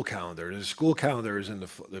school calendar. The school calendar is in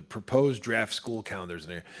the proposed draft school calendars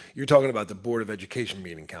there. You're talking about the Board of Education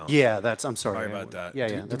meeting calendar. Yeah, I'm sorry. Sorry about that.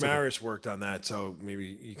 Yeah. Damaris worked on that, so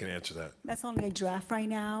maybe you can answer that. That's only a draft right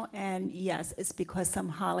now, and yes, it's because some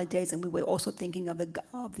holidays, and we were also thinking of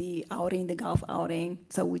the outing, the golf outing.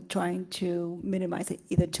 So we're trying to minimize it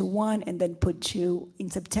either to 1 and then put 2 in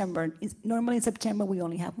September. Normally in September we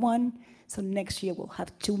only have 1. So next year we'll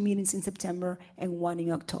have 2 meetings in September and 1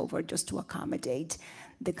 in October, just to accommodate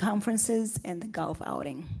the conferences and the golf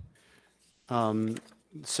outing.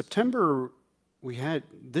 September,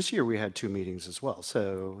 this year we had 2 meetings as well.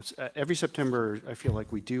 So every September, I feel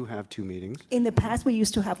like we do have 2 meetings. In the past, we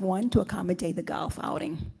used to have 1 to accommodate the golf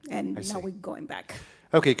outing, and now we're going back.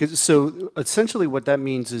 Okay, so essentially what that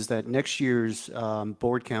means is that next year's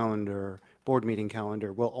board meeting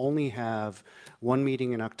calendar will only have 1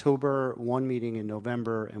 meeting in October, 1 meeting in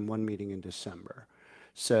November, and 1 meeting in December.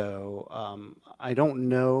 So I don't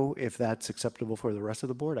know if that's acceptable for the rest of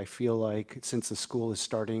the board. I feel like since the school is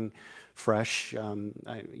starting fresh,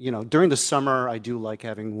 during the summer, I do like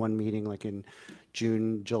having one meeting like in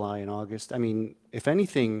June, July, and August. I mean, if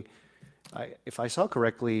anything, if I saw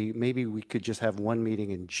correctly, maybe we could just have one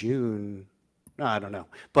meeting in June. I don't know.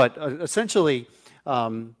 But essentially,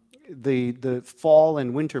 the fall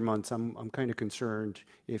and winter months, I'm kind of concerned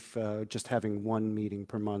if just having one meeting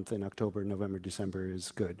per month in October, November, December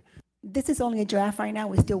is good. This is only a draft right now.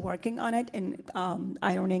 We're still working on it and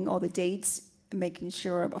ironing all the dates, making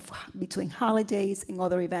sure of between holidays and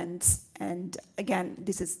other events. And again,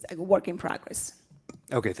 this is a work in progress.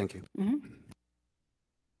 Okay, thank you.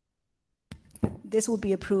 This will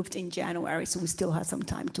be approved in January, so we still have some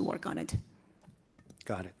time to work on it.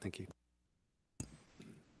 Got it, thank you.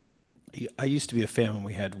 I used to be a fan when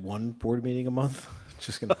we had one board meeting a month.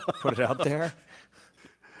 Just going to put it out there.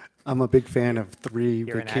 I'm a big fan of 3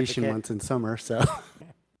 You're an vacation advocate. months in summer, so.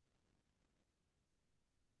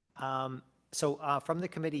 From the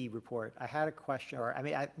committee report, I had a question, or I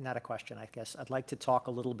mean, not a question, I guess. I'd like to talk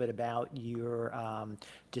a little bit about your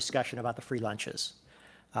discussion about the free lunches.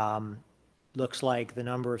 Looks like the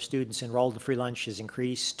number of students enrolled in free lunch has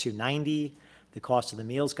increased to 90. The cost of the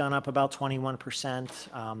meal's gone up about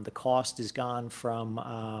 21%. The cost has gone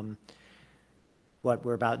from,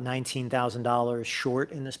 we're about $19,000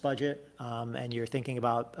 short in this budget. And you're thinking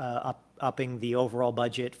about upping the overall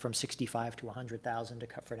budget from 65 to 100,000 to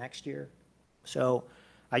cut for next year. So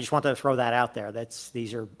I just wanted to throw that out there.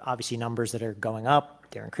 These are obviously numbers that are going up,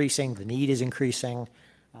 they're increasing, the need is increasing.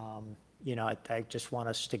 I just want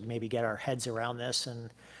us to maybe get our heads around this,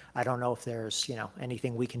 and I don't know if there's,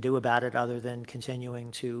 anything we can do about it other than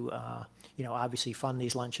continuing to, obviously fund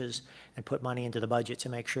these lunches and put money into the budget to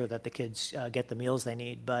make sure that the kids get the meals they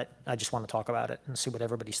need. But I just want to talk about it and see what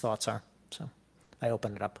everybody's thoughts are. So I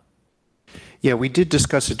open it up. Yeah, we did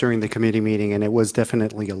discuss it during the committee meeting, and it was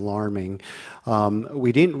definitely alarming.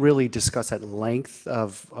 We didn't really discuss at length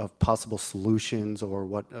of possible solutions or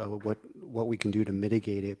what we can do to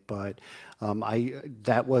mitigate it, but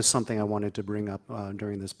that was something I wanted to bring up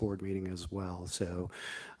during this board meeting as well. So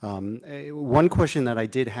one question that I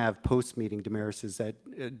did have post-meeting, Damaris, is that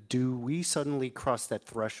do we suddenly cross that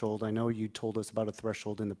threshold? I know you told us about a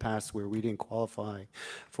threshold in the past where we didn't qualify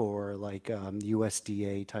for like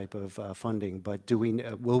USDA type of funding, but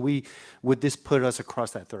would this put us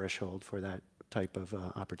across that threshold for that type of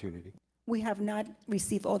opportunity? We have not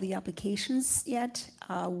received all the applications yet.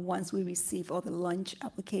 Once we receive all the lunch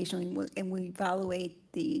application and we evaluate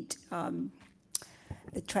the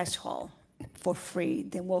threshold for free,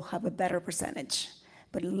 then we'll have a better percentage.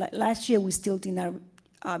 But last year, we still did not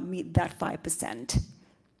meet that 5%.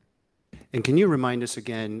 And can you remind us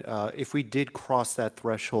again, if we did cross that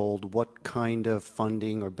threshold, what kind of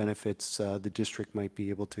funding or benefits the district might be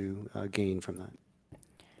able to gain from that?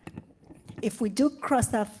 If we do cross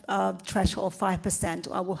that threshold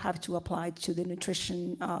 5%, I will have to apply to the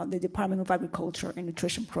the Department of Agriculture and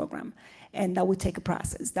Nutrition program, and that would take a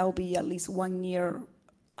process. That will be at least 1 year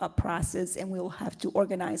process, and we'll have to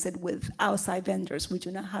organize it with outside vendors. We do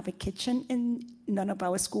not have a kitchen in none of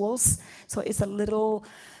our schools, so it's a little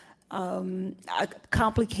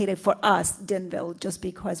complicated for us, Denville, just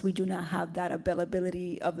because we do not have that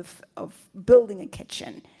availability of building a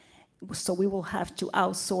kitchen. So we will have to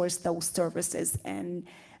outsource those services, and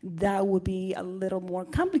that would be a little more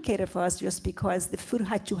complicated for us just because the food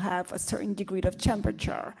had to have a certain degree of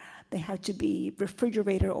temperature. They had to be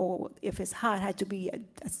refrigerated, or if it's hot, had to be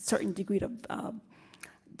a certain degree of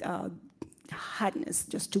hotness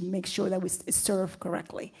just to make sure that it's served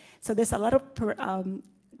correctly. So there's a lot of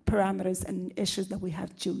parameters and issues that we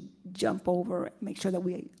have to jump over, make sure that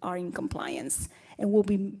we are in compliance. And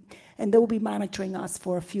they will be monitoring us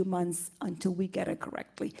for a few months until we get it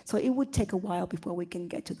correctly. So it would take a while before we can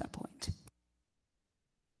get to that point.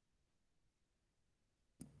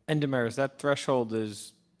 And Damaris, that threshold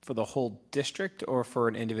is for the whole district or for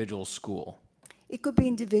an individual school? It could be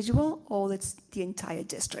individual, or it's the entire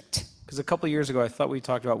district. Because a couple of years ago, I thought we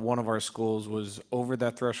talked about one of our schools was over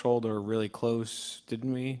that threshold or really close.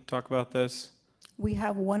 Didn't we talk about this? We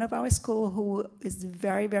have one of our schools who is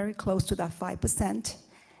very, very close to that 5%.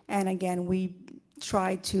 And again, we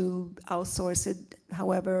try to outsource it.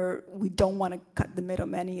 However, we don't want to cut the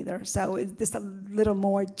middleman either. So it's just a little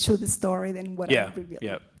more to the story than what I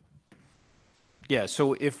revealed. Yeah,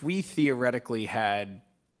 so if we theoretically had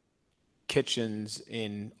kitchens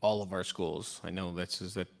in all of our schools, I know this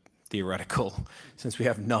is a theoretical since we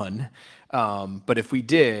have none, but if we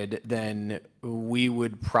did, then we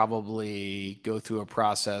would probably go through a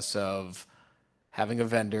process of having a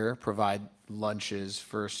vendor provide lunches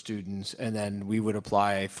for students, and then we would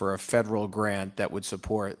apply for a federal grant that would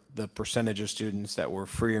support the percentage of students that were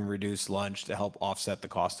free and reduced lunch to help offset the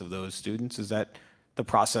cost of those students. Is that the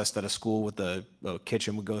process that a school with a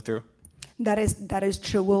kitchen would go through? That is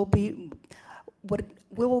true. We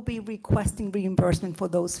will be requesting reimbursement for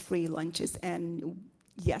those free lunches, and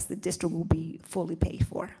yes, the district will be fully paid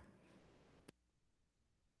for.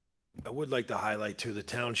 I would like to highlight too, the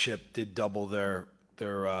township did double their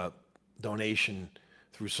donation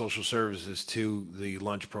through social services to the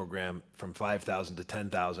lunch program from 5,000 to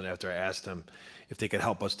 10,000 after I asked them if they could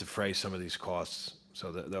help us defray some of these costs.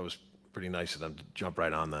 So that was pretty nice of them to jump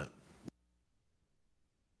right on that.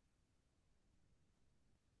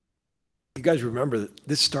 You guys remember that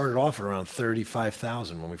this started off at around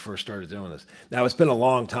 35,000 when we first started doing this. Now it's been a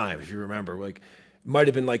long time, if you remember. Like, it might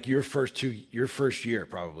have been like your first year,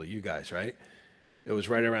 probably, you guys, right? It was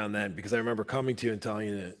right around then, because I remember coming to you and telling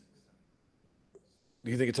you that. Do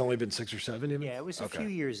you think it's only been 6 or 7 even? Yeah, it was a Okay. few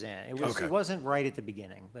years in. Okay. It wasn't right at the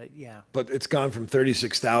beginning, but yeah. But it's gone from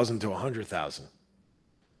 36,000 to 100,000.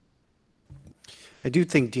 I do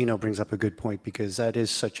think Dino brings up a good point, because that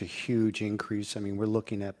is such a huge increase. I mean, we're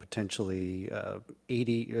looking at potentially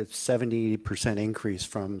 70% increase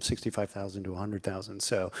from 65,000 to 100,000.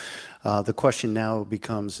 So the question now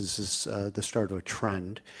becomes, is this the start of a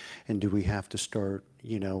trend? And do we have to start,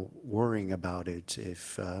 worrying about it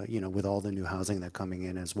if, with all the new housing that's coming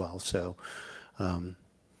in as well? So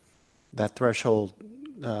that threshold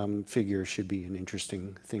figure should be an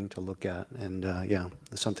interesting thing to look at, and yeah,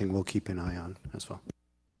 something we'll keep an eye on as well.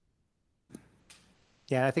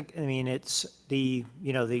 Yeah, I mean, it's the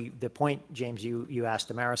point, James, you asked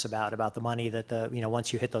Damaris about the money that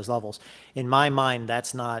once you hit those levels. In my mind,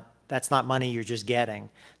 that's not money you're just getting.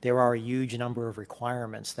 There are a huge number of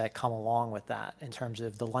requirements that come along with that in terms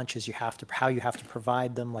of the lunches how you have to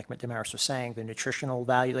provide them, like what Damaris was saying, the nutritional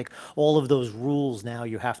value, like all of those rules now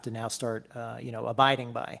you have to start,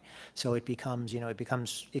 abiding by. So it becomes,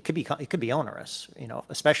 it could be onerous,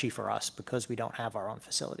 especially for us because we don't have our own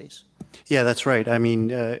facilities. Yeah, that's right. I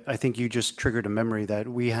mean, I think you just triggered a memory that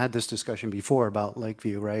we had this discussion before about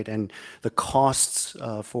Lakeview, right? And the costs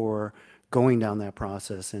for going down that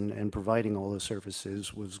process and providing all those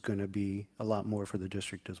services was going to be a lot more for the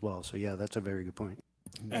district as well. So yeah, that's a very good point.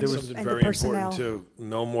 There was something very important too.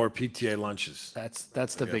 No more PTA lunches.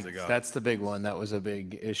 That's the big one. That was a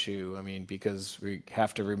big issue. I mean, because we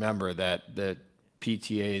have to remember that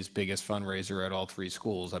PTA's biggest fundraiser at all 3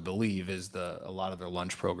 schools, I believe, is a lot of their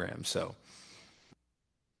lunch programs. So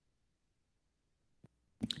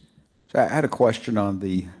I had a question on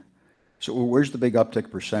so where's the big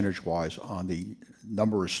uptick percentage-wise on the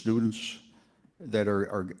number of students that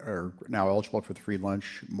are now eligible for the free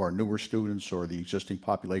lunch, more newer students, or the existing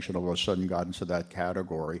population all of a sudden got into that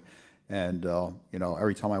category? And,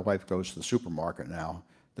 every time my wife goes to the supermarket now,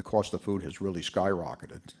 the cost of food has really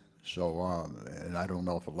skyrocketed. So, and I don't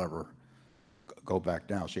know if it'll ever go back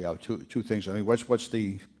down. So you have two things. I mean, what's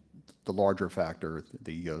the larger factor,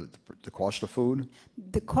 the cost of food?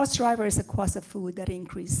 The cost driver is the cost of food that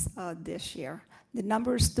increased this year. The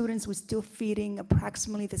number of students, we're still feeding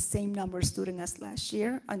approximately the same number of students as last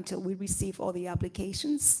year until we receive all the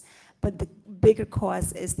applications. But the bigger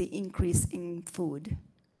cost is the increase in food.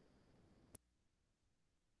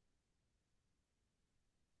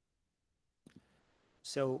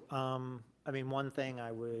 So, I mean, one thing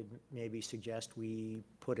I would maybe suggest we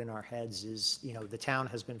put in our heads is, the town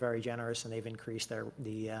has been very generous and they've increased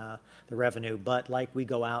the revenue, but like we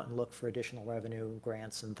go out and look for additional revenue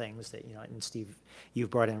grants and things that, and Steve, you've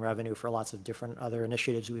brought in revenue for lots of different other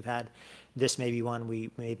initiatives we've had. This may be one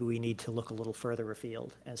maybe we need to look a little further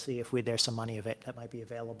afield and see if there's some money of it that might be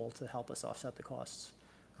available to help us offset the costs.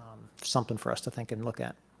 Something for us to think and look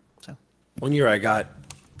at. So One year I got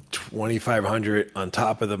 2,500 on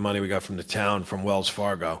top of the money we got from the town from Wells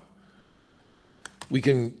Fargo. We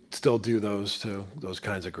can still do those too, those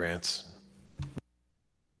kinds of grants.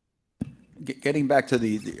 Getting back to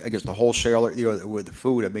I guess the wholesaler, with the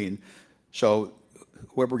food, I mean, so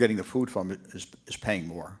whoever we're getting the food from is paying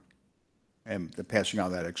more, and they're passing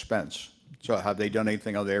on that expense. So have they done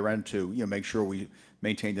anything on their end to, make sure we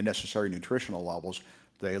maintain the necessary nutritional levels?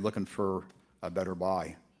 They're looking for a better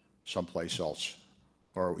buy someplace else,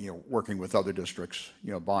 or, working with other districts,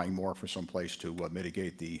 buying more for someplace to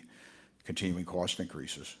mitigate the continuing cost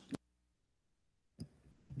increases.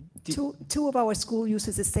 Two of our school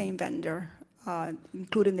uses the same vendor,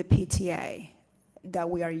 including the PTA that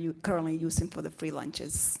we are currently using for the free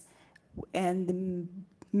lunches. And the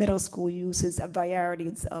middle school uses a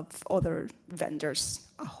variety of other vendors,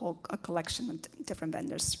 a collection of different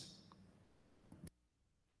vendors.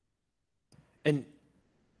 And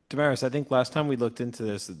Damaris, I think last time we looked into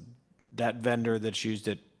this, that vendor that's used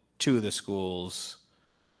at 2 of the schools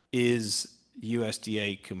is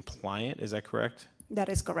USDA compliant, is that correct? That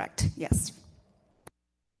is correct, yes.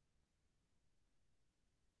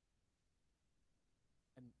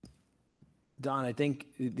 Don, I think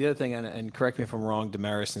the other thing, and correct me if I'm wrong,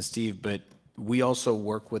 Damaris and Steve, but we also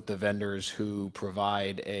work with the vendors who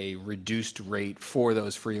provide a reduced rate for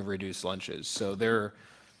those free and reduced lunches. So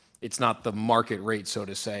it's not the market rate, so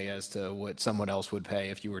to say, as to what someone else would pay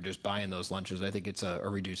if you were just buying those lunches. I think it's a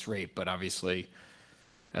reduced rate, but obviously,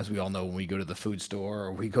 as we all know, when we go to the food store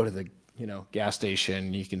or we go to the, gas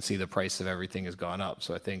station, you can see the price of everything has gone up.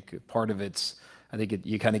 So I think part of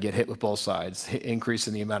you kind of get hit with both sides, increase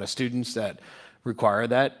in the amount of students that require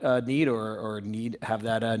that need or have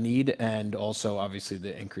that need, and also obviously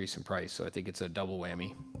the increase in price. So I think it's a double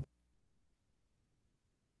whammy.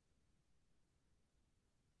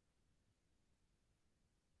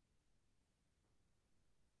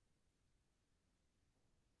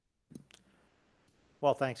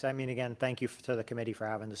 Well, thanks. I mean, again, thank you to the committee for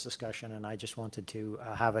having this discussion, and I just wanted to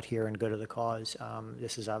have it here and go to the cause.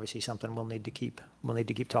 This is obviously something we'll need to keep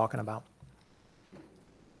talking about.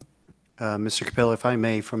 Mr. Capello, if I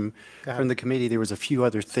may, from the committee, there was a few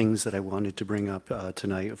other things that I wanted to bring up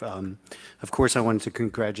tonight. Of course, I wanted to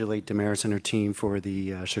congratulate Damaris and her team for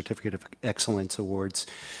the Certificate of Excellence Awards,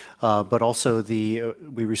 but also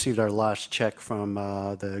we received our last check from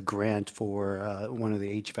the grant for one of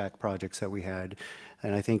the HVAC projects that we had,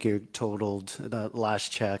 and I think it totaled, the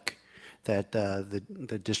last check that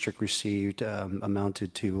the district received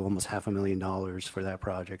amounted to almost $500,000 for that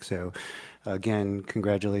project. So again,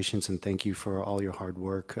 congratulations and thank you for all your hard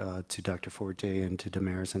work to Dr. Forte and to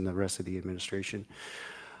Damaris and the rest of the administration.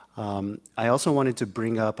 I also wanted to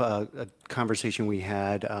bring up a conversation we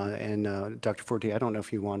had, and Dr. Forte, I don't know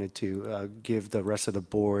if you wanted to give the rest of the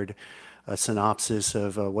board a synopsis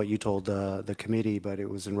of what you told the committee, but it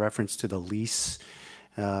was in reference to the lease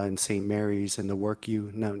in St. Mary's and the work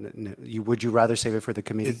would you rather save it for the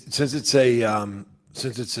committee? Since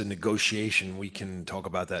it's a negotiation, we can talk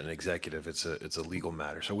about that in executive. It's a legal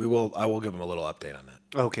matter. So I will give them a little update on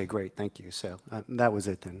that. Okay, great. Thank you. So that was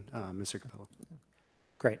it then, Mr. Capello.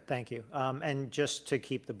 Great, thank you. And just to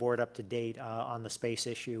keep the board up to date on the space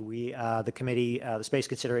issue, the Space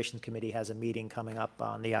Considerations Committee has a meeting coming up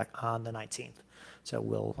on the 19th.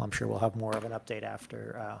 So I'm sure we'll have more of an update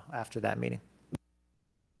after that meeting.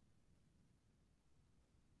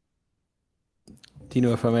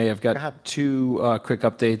 Dino, if I may, I've got 2 quick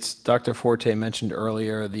updates. Dr. Forte mentioned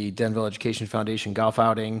earlier the Denville Education Foundation golf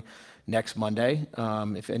outing next Monday.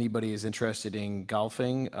 If anybody is interested in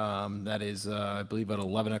golfing, that is, I believe, at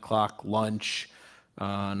 11 o'clock lunch.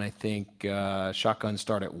 And I think shotguns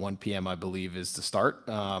start at 1 p.m., I believe, is the start.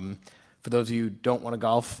 For those of you who don't want to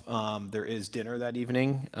golf, there is dinner that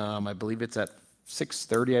evening. I believe it's at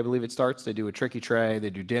 6:30, I believe it starts. They do a tricky tray, they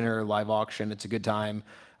do dinner, live auction. It's a good time.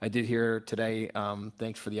 I did hear today,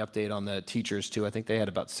 thanks for the update on the teachers too. I think they had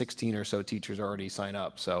about 16 or so teachers already sign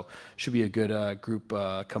up. So should be a good group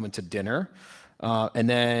coming to dinner. And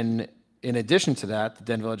then in addition to that, the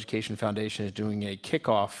Denville Education Foundation is doing a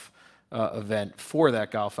kickoff event for that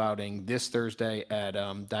golf outing this Thursday at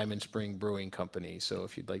Diamond Spring Brewing Company. So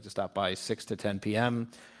if you'd like to stop by 6 to 10 p.m.,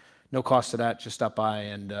 no cost to that. Just stop by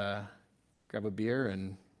and grab a beer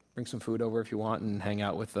and bring some food over if you want and hang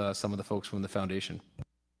out with some of the folks from the foundation.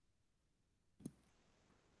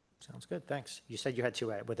 Sounds good, thanks. You said you had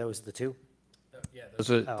 2, were those the 2? Yeah,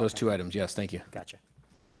 those 2 items, yes, thank you. Gotcha.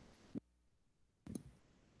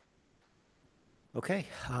 Okay,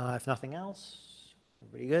 if nothing else,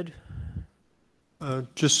 everybody good? I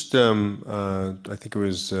think it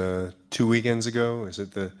was 2 weekends ago, is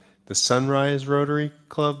it the Sunrise Rotary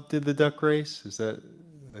Club did the duck race? Is that,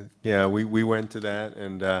 yeah, we went to that,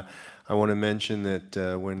 and I want to mention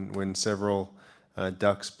that when several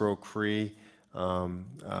ducks broke free,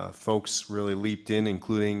 folks really leaped in,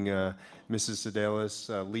 including Mrs.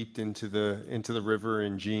 Sedalis leaped into the river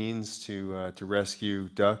in jeans to rescue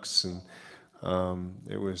ducks, and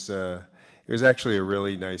it was actually a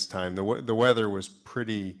really nice time. The weather was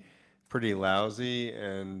pretty lousy,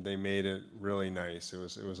 and they made it really nice. It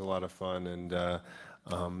was a lot of fun, and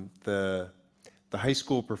the high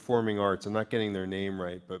school performing arts, I'm not getting their name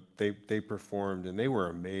right, but they performed and they were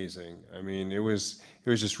amazing. I mean, it was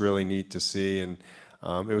just really neat to see, and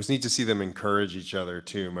it was neat to see them encourage each other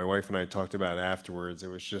too. My wife and I talked about it afterwards. It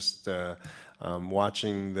was just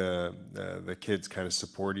watching the kids kind of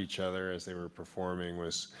support each other as they were performing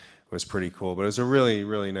was pretty cool. But it was a really,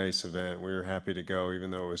 really nice event. We were happy to go,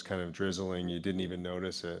 even though it was kind of drizzling. You didn't even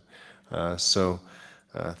notice it. So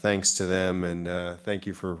thanks to them, and thank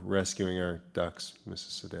you for rescuing our ducks,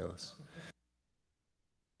 Mrs. Sedalis.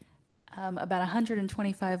 About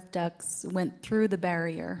 125 ducks went through the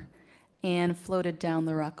barrier and floated down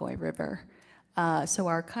the Rockaway River. So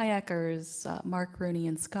our kayakers, Mark Rooney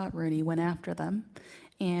and Scott Rooney, went after them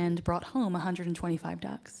and brought home 125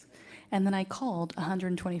 ducks. And then I called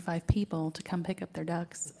 125 people to come pick up their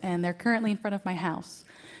ducks, and they're currently in front of my house.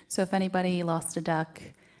 So if anybody lost a duck,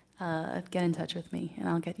 get in touch with me, and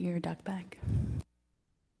I'll get you your duck back.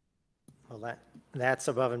 Well, that's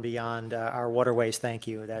above and beyond our waterways. Thank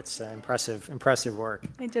you. That's impressive work.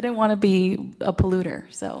 I didn't want to be a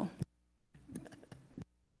polluter, so.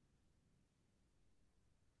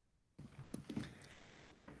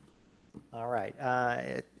 All right.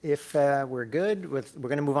 If we're good we're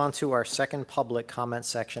going to move on to our second public comment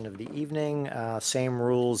section of the evening. Same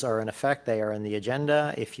rules are in effect. They are in the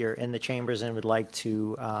agenda. If you're in the chambers and would like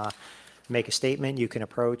to make a statement, you can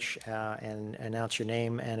approach and announce your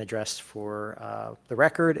name and address for the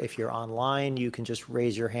record. If you're online, you can just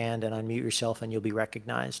raise your hand and unmute yourself and you'll be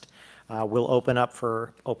recognized. We'll open up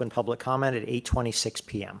for open public comment at 8:26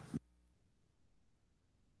 p.m.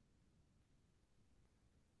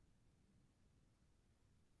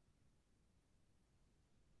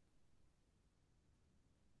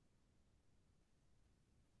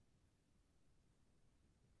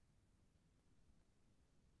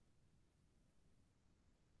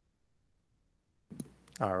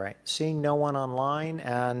 All right, seeing no one online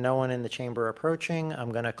and no one in the chamber approaching,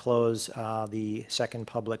 I'm going to close the second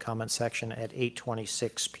public comment section at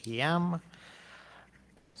 8:26 p.m.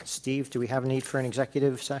 Steve, do we have a need for an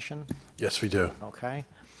executive session? Yes, we do. Okay.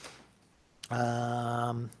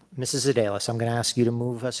 Mrs. Sedalis, I'm going to ask you to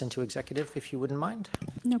move us into executive, if you wouldn't mind.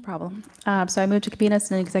 No problem. So I move to convene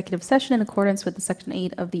us in an executive session in accordance with the Section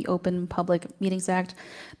 8 of the Open Public Meetings Act.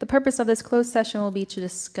 The purpose of this closed session will be to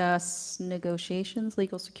discuss negotiations,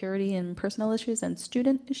 legal security, and personnel issues and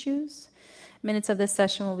student issues. Minutes of this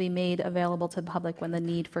session will be made available to the public when the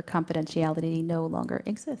need for confidentiality no longer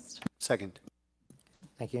exists. Second.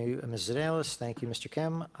 Thank you, Mrs. Sedalis. Thank you, Mr.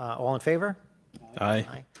 Kim. All in favor? Aye.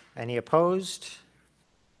 Aye. Any opposed?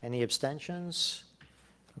 Any abstentions?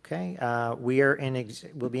 Okay,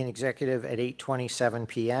 we'll be in executive at 8:27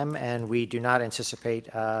 p.m. and we do not anticipate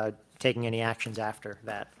taking any actions after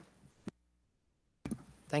that.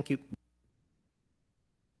 Thank you.